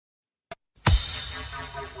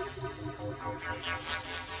You've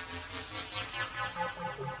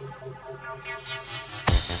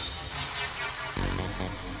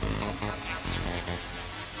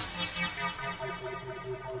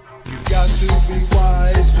got to be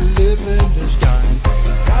wise to live in this time.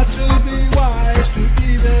 Got to be wise to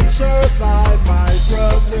even survive, my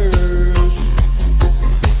brothers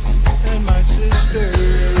and my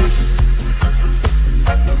sisters.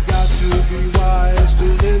 You've got to be wise to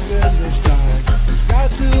live in this time. Got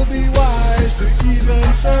to be wise to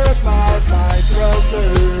even survive, my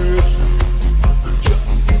brothers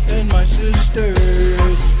and my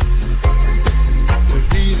sisters. The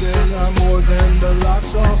heathen are more than the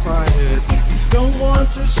locks off our head. Don't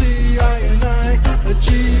want to see I and I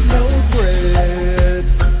achieve no bread.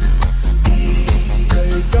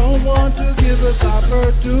 They don't want to give us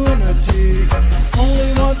opportunity,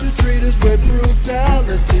 only want to treat us with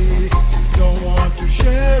brutality. Don't want to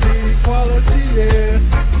share equality, yeah.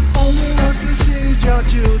 Only want to see your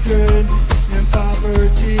children in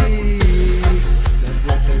poverty. That's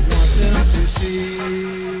what they want them to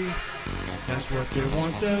see. That's what they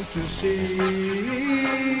want them to see.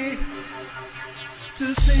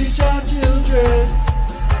 To see your children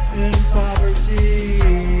in poverty.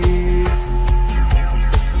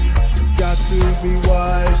 Got to be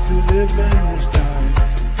wise to live in this time.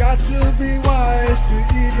 Got to be wise to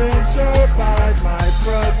even survive, my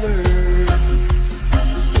brothers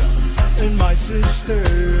and my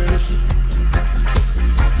sisters.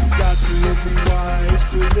 Got to be wise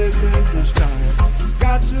to live in this time.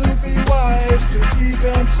 Got to be wise to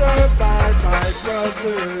even survive, my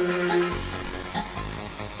brothers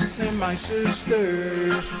and my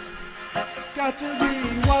sisters. Got to be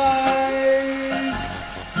wise.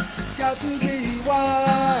 Got to be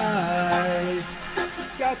wise.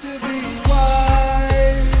 Got to be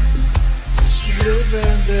wise to live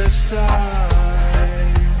in this time.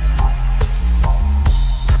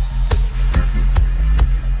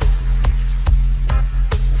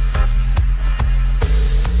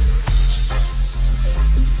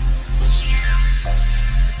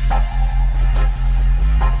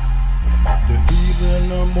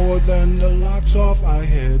 More than the locks off our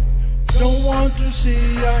head. Don't want to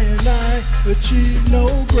see I and I achieve no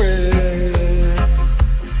bread.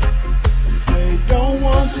 They don't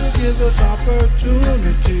want to give us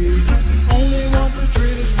opportunity, only want to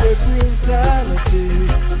treat us with brutality.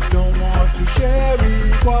 Don't want to share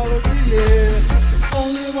equality, yeah.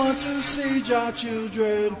 Only want to see our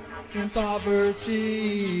children in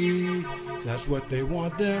poverty. That's what they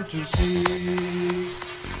want them to see.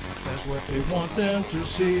 That's what they want them to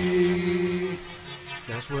see.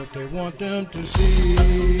 That's what they want them to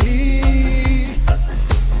see.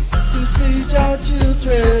 To see our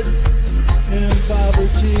children in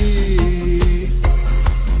poverty.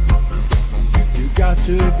 You got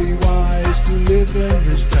to be wise to live in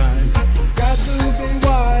this time. Got to be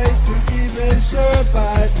wise to even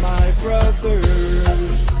survive, my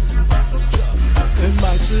brothers and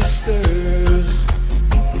my sisters.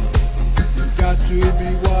 Got to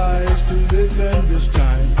be wise to live in this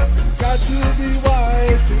time. Got to be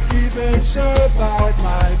wise to even survive,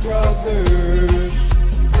 my brothers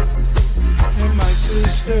and my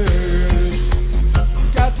sisters.